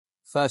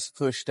First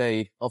push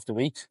day of the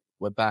week.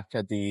 We're back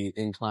at the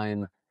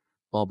incline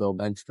barbell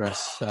bench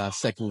press,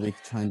 second week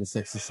trying this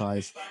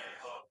exercise.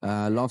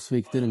 Last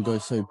week didn't go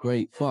so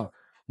great, but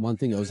one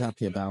thing I was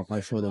happy about, my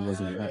shoulder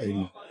wasn't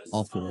hurting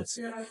afterwards.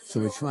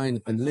 So we're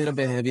trying a little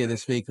bit heavier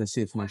this week. Let's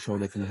see if my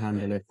shoulder can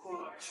handle it.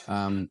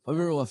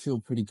 Overall, I feel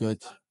pretty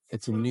good.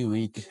 It's a new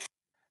week.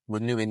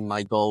 Renewing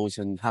my goals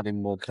and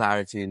having more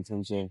clarity in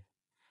terms of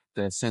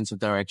the sense of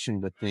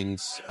direction with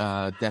things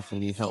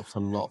definitely helps a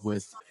lot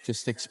with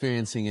just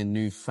experiencing a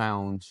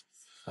newfound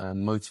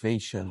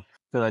motivation.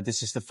 I feel like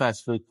this is the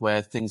first week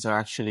where things are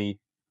actually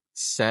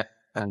set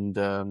and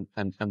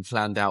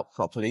planned out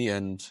properly,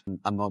 and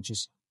I'm not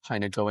just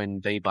kind of going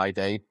day by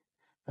day,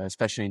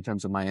 especially in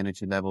terms of my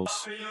energy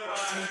levels,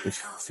 which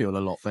feel a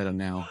lot better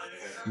now.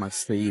 My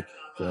sleep,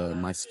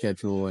 my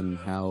schedule, and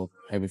how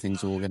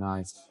everything's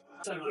organized.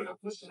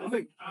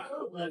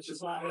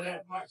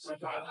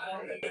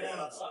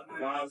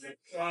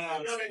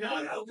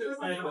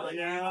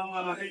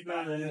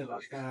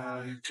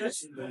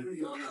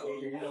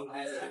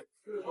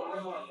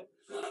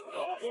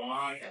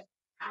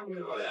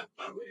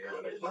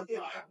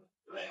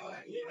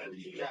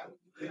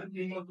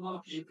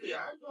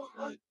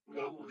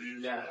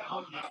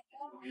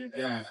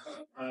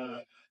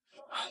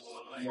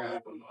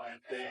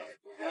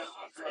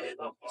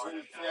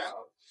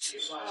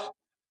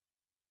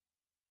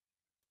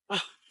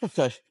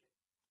 Okay,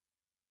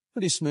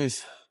 pretty smooth.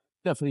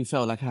 Definitely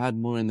felt like I had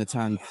more in the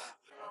tank,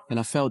 and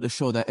I felt the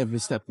shoulder every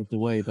step of the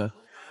way. But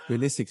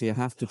realistically, I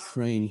have to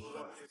train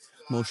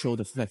more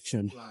shoulder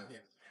flexion,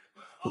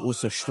 but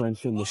also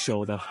strengthen the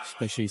shoulder,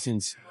 especially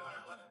since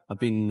I've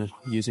been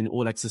using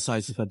all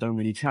exercises that don't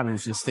really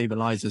challenge the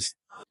stabilizers.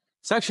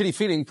 It's actually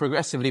feeling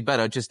progressively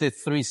better. Just did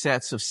 3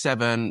 sets of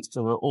 7,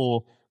 so we're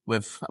all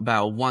with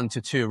about 1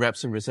 to 2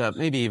 reps in reserve,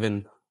 maybe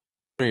even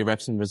 3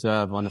 reps in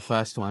reserve on the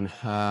first one.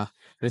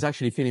 But it's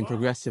actually feeling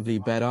progressively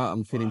better.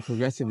 I'm feeling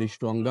progressively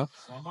stronger.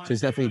 So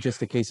it's definitely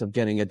just a case of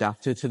getting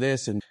adapted to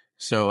this. And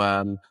so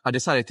I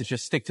decided to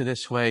just stick to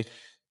this way,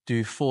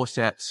 do 4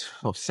 sets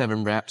of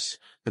 7 reps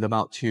with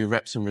about 2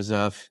 reps in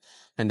reserve.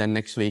 And then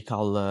next week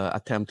I'll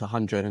attempt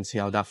 100 and see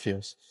how that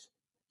feels.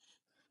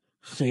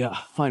 So yeah,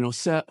 final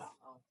set.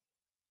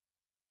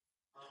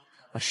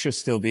 I should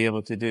still be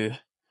able to do.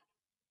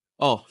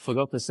 Oh,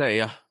 forgot to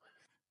say,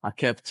 I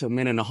kept 1.5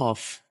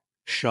 minutes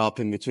sharp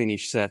in between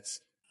each set.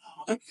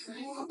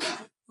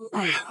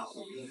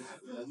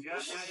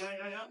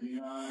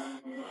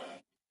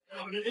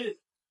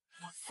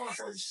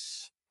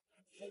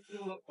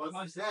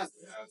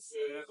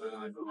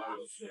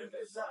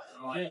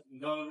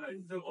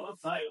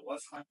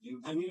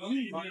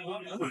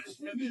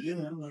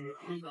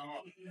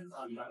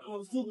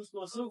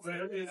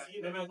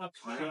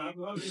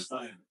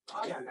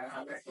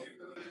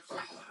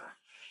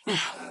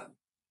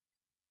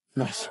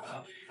 Nice.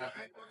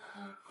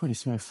 Pretty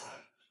smooth.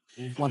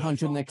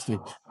 100 next week.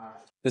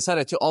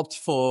 Decided to opt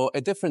for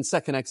a different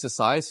second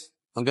exercise.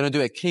 I'm going to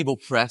do a cable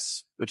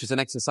press, which is an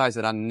exercise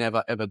that I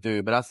never ever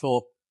do. But I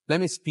thought, let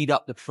me speed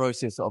up the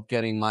process of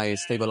getting my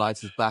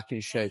stabilizers back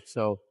in shape.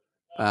 So,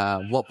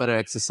 what better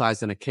exercise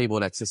than a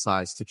cable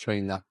exercise to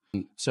train that?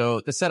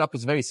 So the setup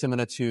is very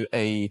similar to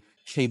a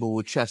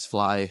cable chest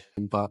fly,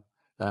 but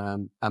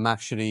I'm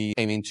actually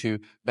aiming to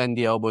bend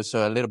the elbows,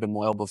 so a little bit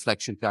more elbow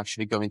flexion to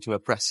actually go into a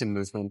pressing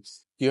movement.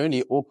 The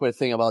only awkward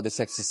thing about this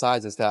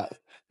exercise is that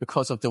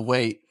because of the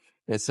weight,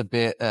 it's a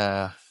bit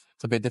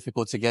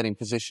difficult to get in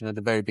position at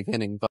the very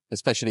beginning, but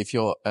especially if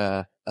you're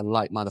a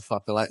light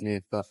motherfucker like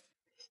me. But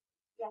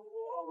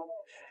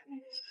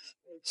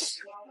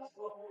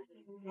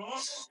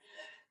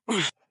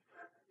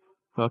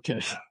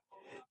okay.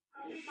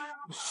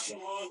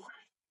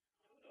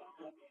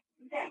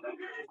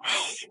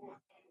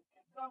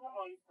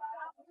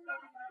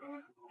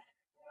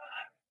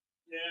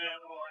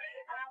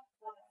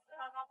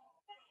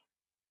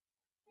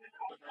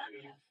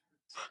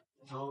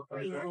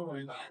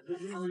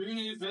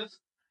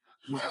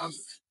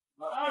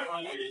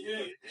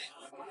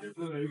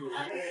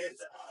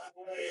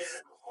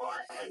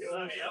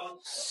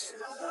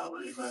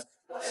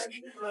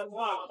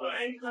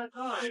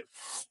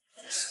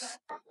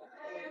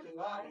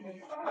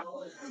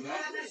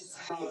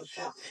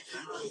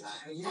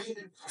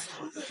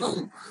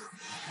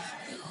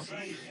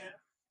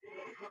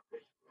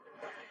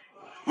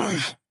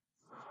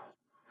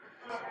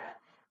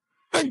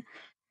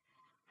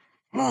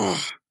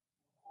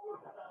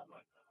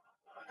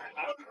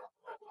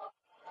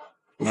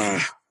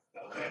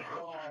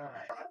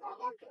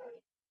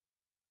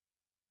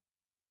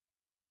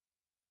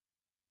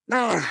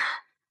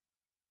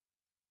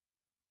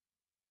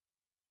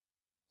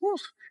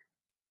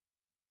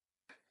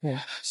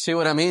 Yeah. See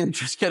what I mean?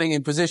 Just getting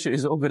in position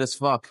is awkward as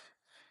fuck.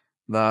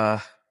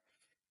 But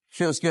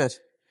feels good.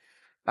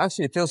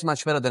 Actually, it feels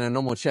much better than a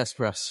normal chest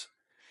press.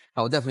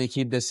 I'll definitely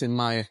keep this in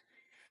my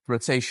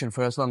rotation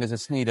for as long as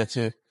it's needed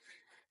to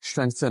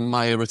strengthen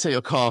my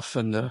rotator cuff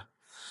and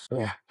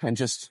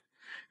just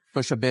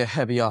push a bit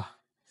heavier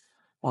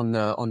on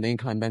the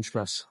incline bench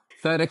press.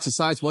 Third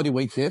exercise, body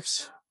weight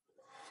dips.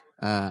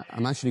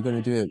 I'm actually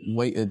going to do it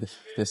weighted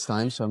this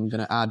time, so I'm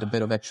going to add a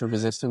bit of extra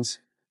resistance.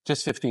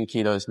 Just 15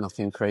 kilos,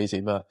 nothing crazy,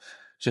 but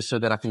just so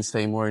that I can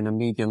stay more in a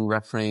medium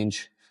rep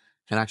range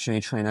and actually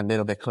train a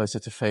little bit closer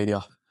to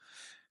failure.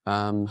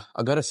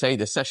 I gotta say,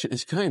 the session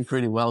is going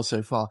pretty well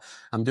so far.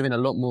 I'm doing a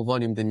lot more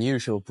volume than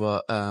usual,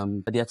 but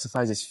the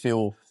exercises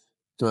feel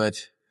good.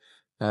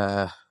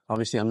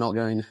 Obviously, I'm not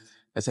going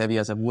as heavy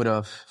as I would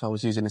have if I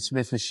was using a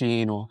Smith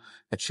machine or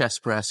a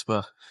chest press,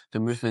 but the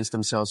movements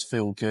themselves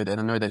feel good. And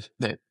I know that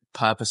they're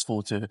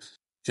purposeful to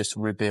just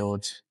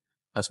rebuild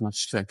as much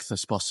strength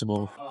as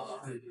possible.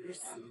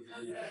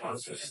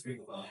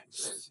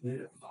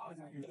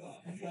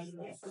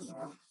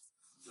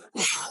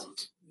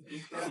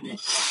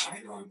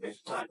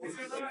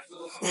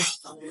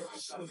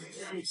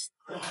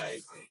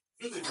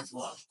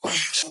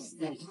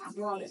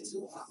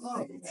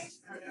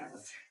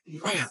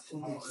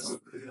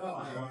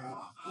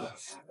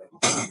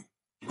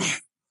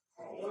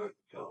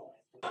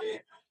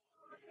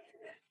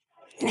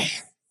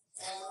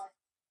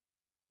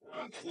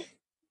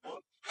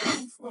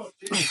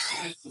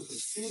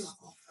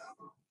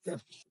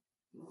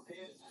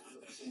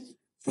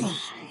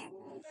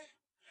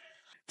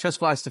 Chest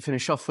flies to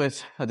finish off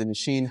with at the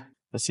machine.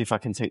 Let's see if I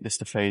can take this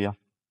to failure.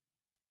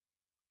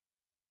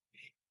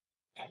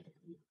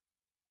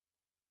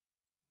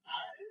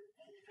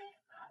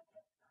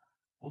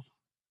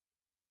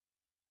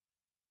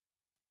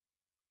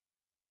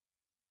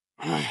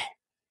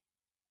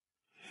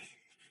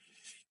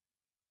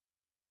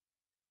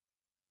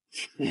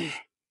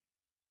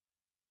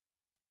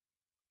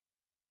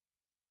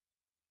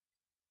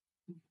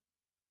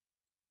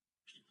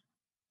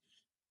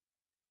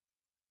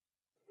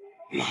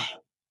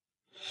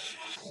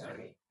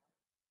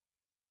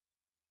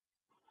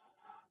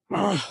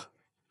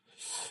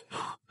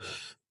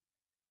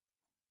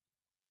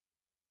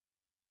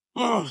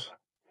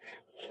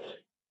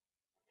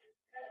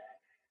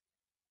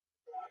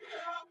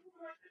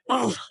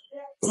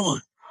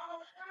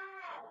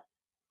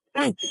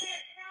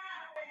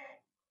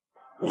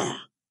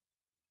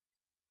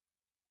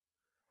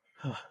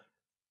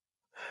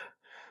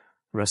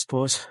 Rest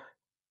pause.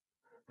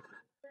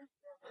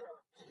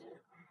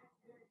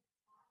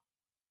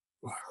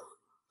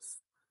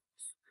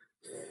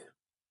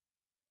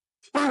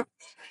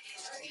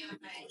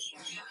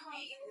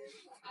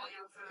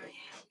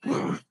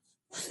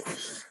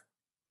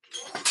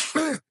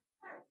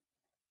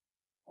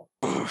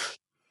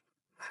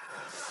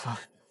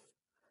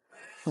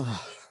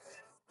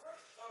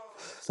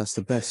 That's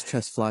the best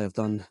chest fly I've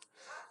done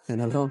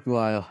in a long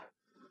while.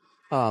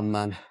 Oh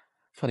man,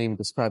 can't even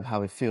describe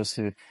how it feels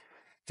to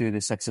do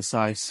this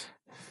exercise.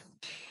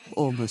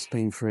 Almost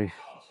pain-free.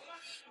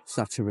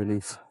 Such a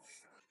relief.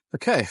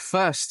 Okay,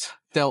 first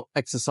delt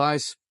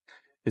exercise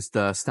is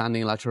the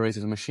standing lateral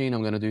raises machine.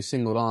 I'm going to do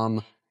single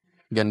arm.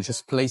 Again,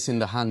 just placing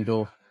the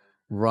handle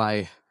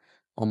right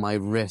on my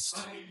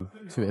wrist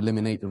to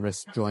eliminate the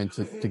wrist joint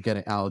to get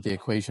it out of the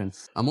equation.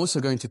 I'm also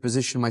going to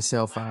position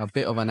myself at a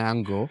bit of an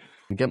angle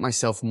and get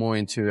myself more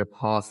into a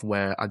path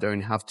where I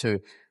don't have to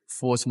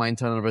force my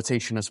internal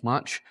rotation as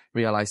much.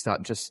 Realize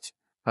that just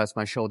hurts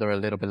my shoulder a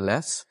little bit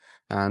less.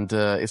 And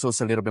it's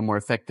also a little bit more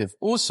effective.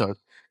 Also,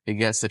 it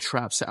gets the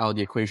traps out of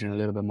the equation a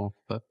little bit more.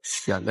 But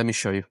yeah, let me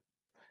show you.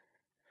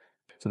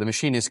 So the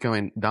machine is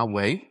going that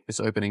way. It's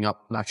opening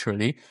up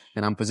laterally,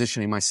 and I'm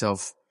positioning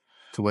myself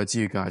towards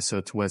you guys, so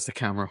towards the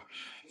camera.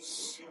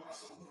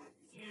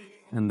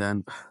 And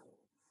then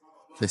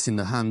placing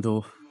the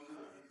handle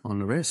on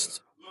the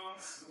wrist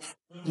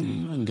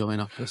and going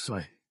up this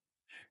way.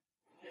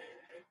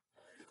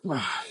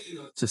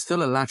 So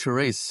still a lateral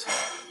raise,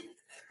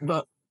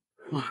 but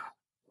a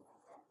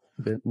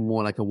bit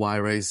more like a Y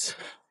raise.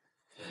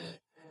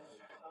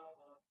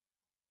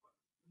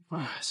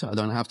 So I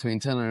don't have to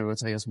internally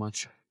rotate as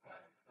much.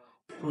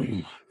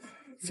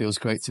 Feels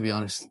great, to be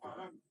honest.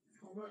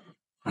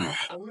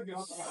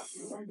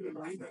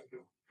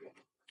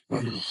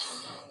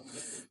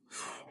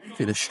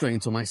 Feel it straight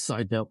into my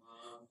side delt.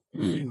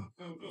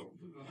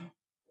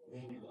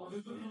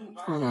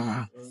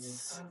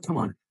 Come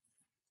on.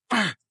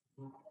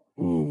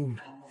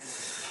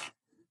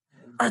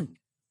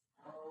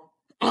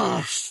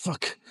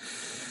 Fuck.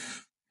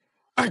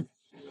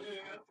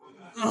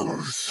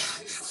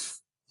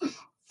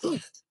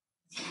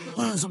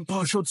 Some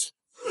partials.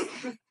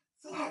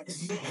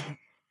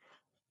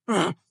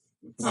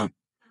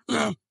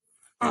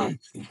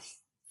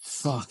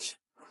 Fuck.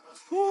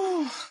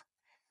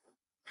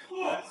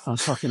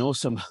 That's fucking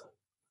awesome.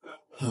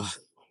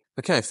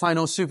 Okay,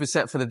 final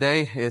superset for the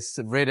day is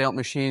the rear delt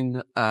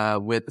machine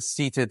with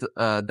seated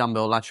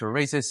dumbbell lateral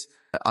raises.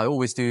 I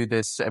always do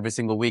this every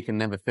single week and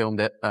never filmed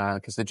it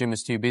because the gym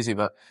is too busy.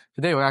 But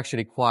today we're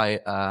actually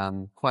quite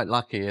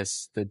lucky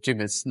as the gym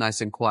is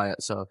nice and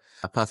quiet, so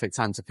a perfect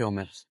time to film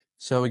it.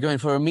 So we're going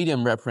for a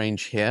medium rep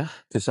range here.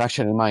 This is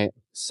actually my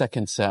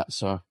second set,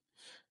 so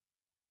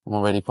I'm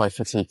already quite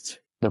fatigued.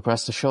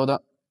 Depress the shoulder,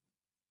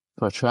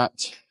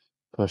 protract,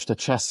 push the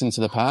chest into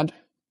the pad,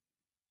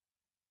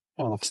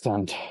 and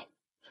extend.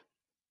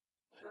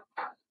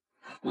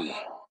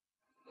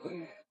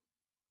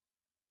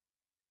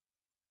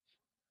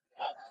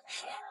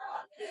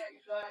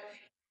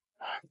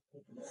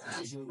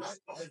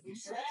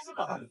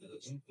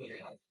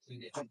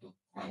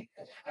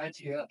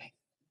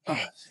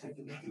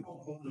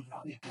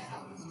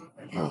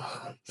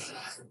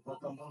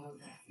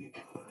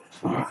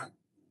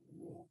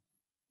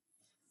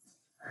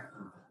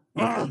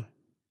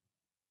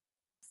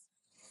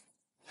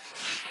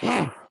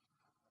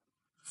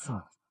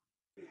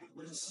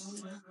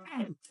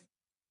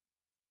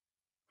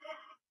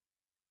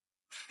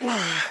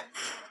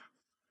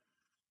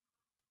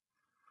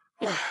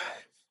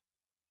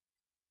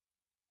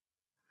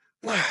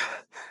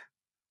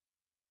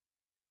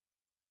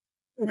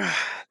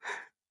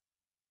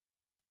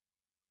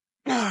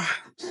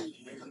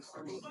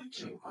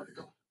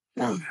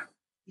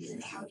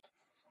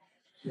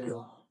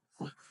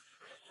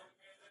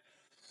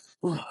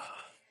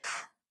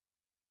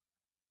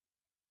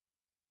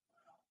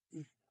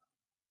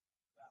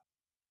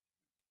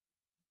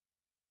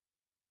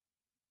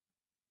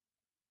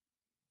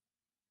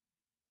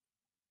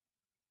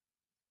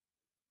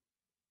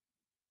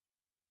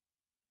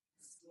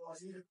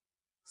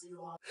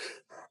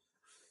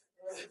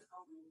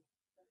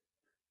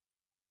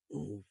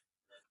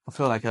 I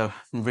feel like I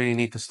really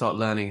need to start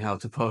learning how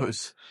to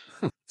pose.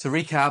 To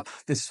recap,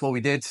 this is what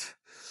we did.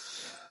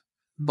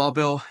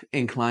 Barbell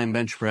incline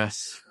bench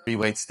press, 3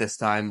 weights this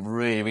time.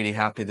 Really, really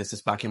happy this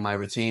is back in my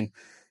routine.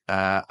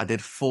 I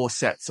did 4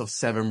 sets of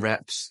 7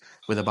 reps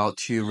with about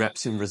 2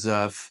 reps in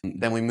reserve.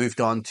 Then we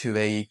moved on to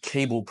a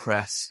cable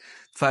press.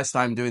 First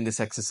time doing this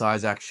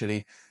exercise,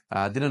 actually.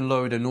 Didn't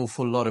load an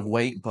awful lot of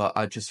weight, but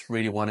I just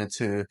really wanted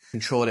to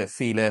control it,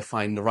 feel it,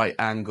 find the right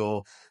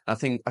angle. I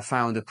think I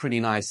found a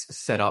pretty nice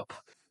setup.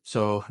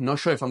 So not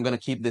sure if I'm going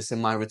to keep this in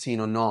my routine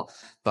or not,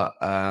 but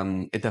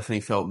it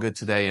definitely felt good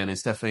today, and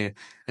it's definitely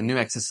a new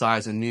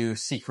exercise, a new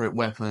secret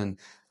weapon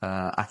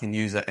I can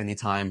use at any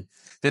time.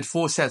 Did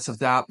 4 sets of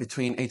that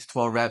between 8 to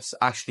 12 reps.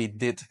 Actually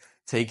did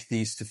take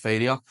these to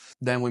failure.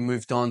 Then we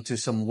moved on to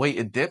some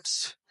weighted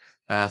dips.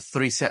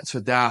 3 sets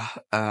with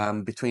that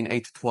between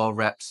 8 to 12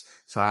 reps.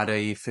 So I had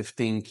a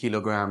 15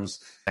 kilograms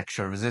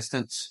extra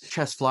resistance.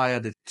 Chest fly, I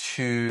did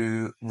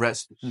 3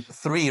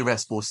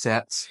 rest ball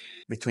sets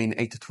between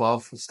 8 to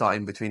 12,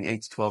 starting between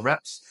 8 to 12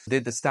 reps.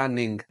 Did the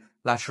standing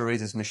lateral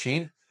raises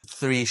machine.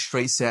 3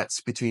 straight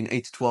sets between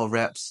 8 to 12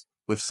 reps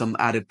with some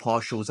added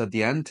partials at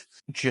the end.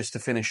 Just to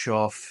finish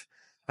off,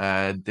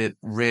 did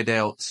rear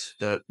delts,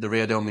 the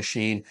rear delt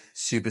machine,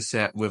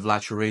 superset with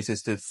lateral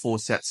raises, did 4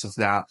 sets of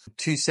that.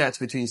 2 sets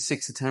between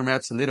 6 to 10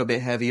 reps, a little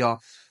bit heavier,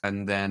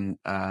 and then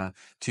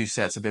 2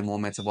 sets a bit more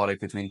metabolic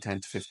between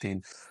 10 to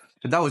 15.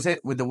 But that was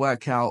it with the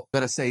workout.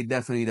 Gotta say,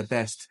 definitely the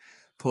best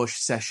push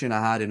session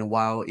I had in a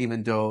while,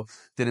 even though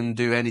didn't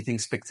do anything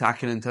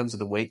spectacular in terms of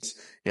the weights.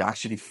 It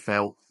actually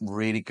felt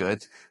really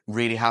good.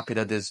 Really happy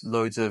that there's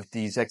loads of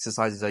these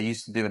exercises I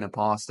used to do in the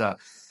past that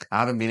I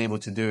haven't been able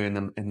to do in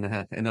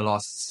the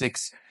last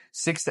six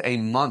to 8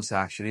 months.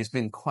 Actually, it's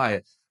been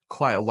quite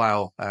a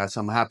while.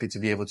 So I'm happy to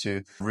be able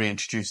to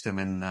reintroduce them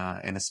in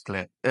a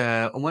split.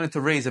 I wanted to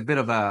raise a bit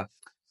of a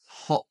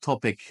hot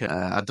topic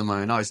at the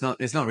moment. No,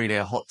 it's not really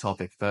a hot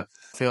topic, but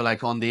I feel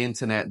like on the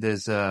internet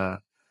there's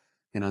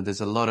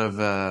there's a lot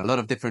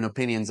of different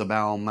opinions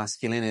about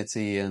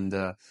masculinity and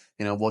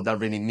what that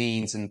really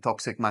means, and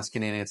toxic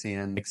masculinity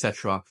and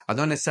etc. I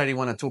don't necessarily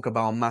want to talk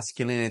about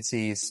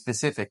masculinity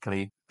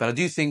specifically, but I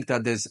do think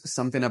that there's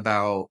something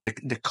about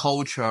the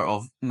culture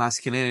of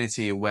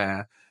masculinity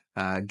where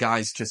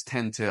guys just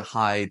tend to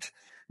hide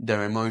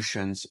their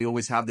emotions. We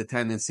always have the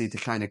tendency to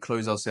kind of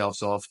close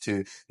ourselves off,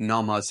 to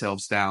numb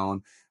ourselves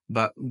down.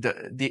 But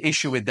the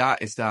issue with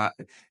that is that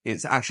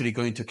it's actually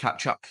going to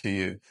catch up to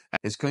you.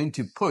 It's going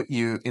to put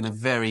you in a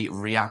very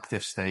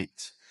reactive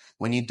state.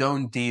 When you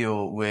don't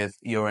deal with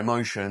your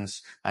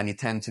emotions and you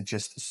tend to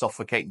just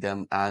suffocate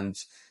them and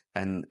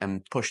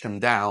push them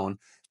down,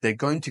 they're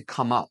going to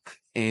come up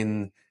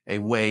in a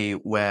way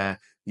where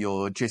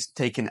you're just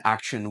taking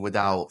action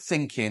without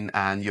thinking,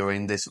 and you're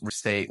in this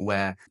state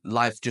where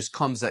life just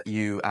comes at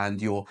you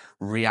and you're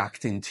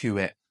reacting to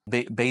it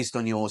based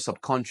on your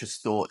subconscious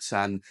thoughts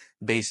and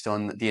based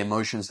on the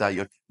emotions that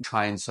you're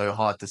trying so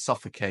hard to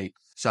suffocate.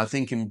 So I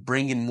think in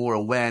bringing more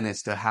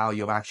awareness to how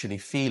you're actually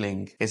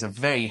feeling is a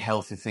very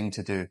healthy thing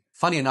to do.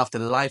 Funny enough, the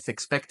life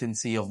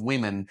expectancy of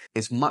women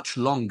is much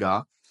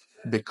longer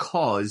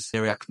because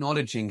they're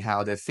acknowledging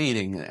how they're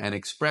feeling and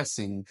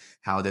expressing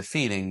how they're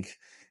feeling.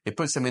 It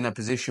puts them in a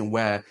position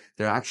where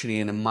they're actually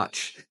in a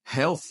much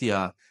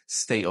healthier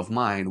state of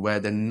mind, where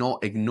they're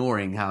not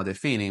ignoring how they're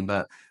feeling,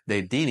 but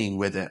they're dealing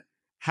with it.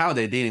 How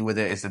they're dealing with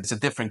it is it's a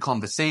different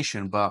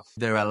conversation, but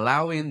they're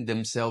allowing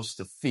themselves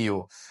to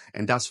feel.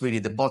 And that's really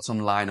the bottom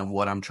line of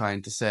what I'm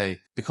trying to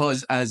say.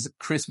 Because as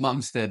Chris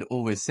Mumstead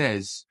always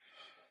says,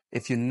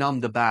 if you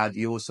numb the bad,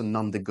 you also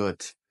numb the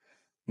good.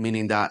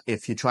 meaning that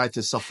if you try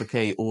to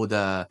suffocate all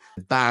the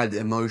bad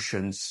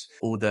emotions,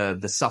 all the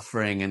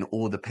suffering and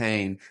all the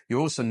pain,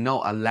 you're also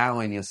not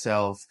allowing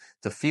yourself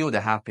to feel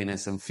the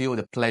happiness and feel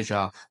the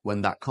pleasure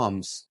when that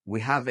comes.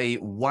 We have a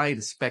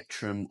wide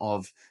spectrum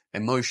of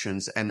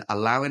emotions, and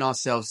allowing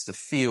ourselves to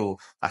feel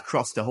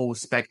across the whole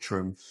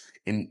spectrum,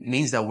 it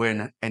means that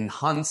we're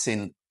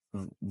enhancing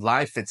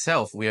life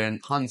itself. We're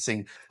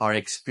enhancing our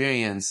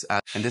experience.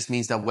 And this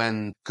means that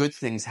when good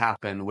things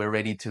happen, we're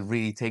ready to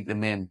really take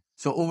them in.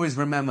 So always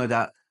remember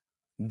that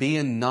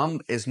being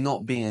numb is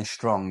not being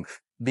strong.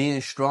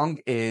 Being strong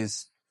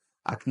is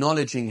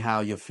acknowledging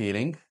how you're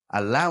feeling,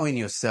 allowing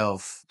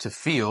yourself to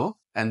feel,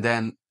 and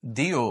then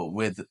deal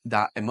with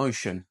that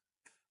emotion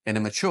in a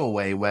mature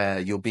way where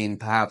you're being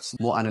perhaps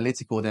more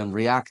analytical than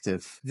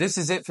reactive. This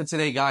is it for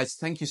today, guys.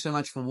 Thank you so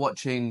much for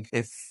watching.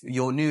 If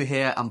you're new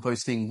here, I'm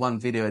posting one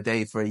video a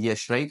day for a year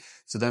straight.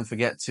 So don't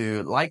forget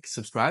to like,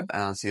 subscribe,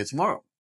 and I'll see you tomorrow.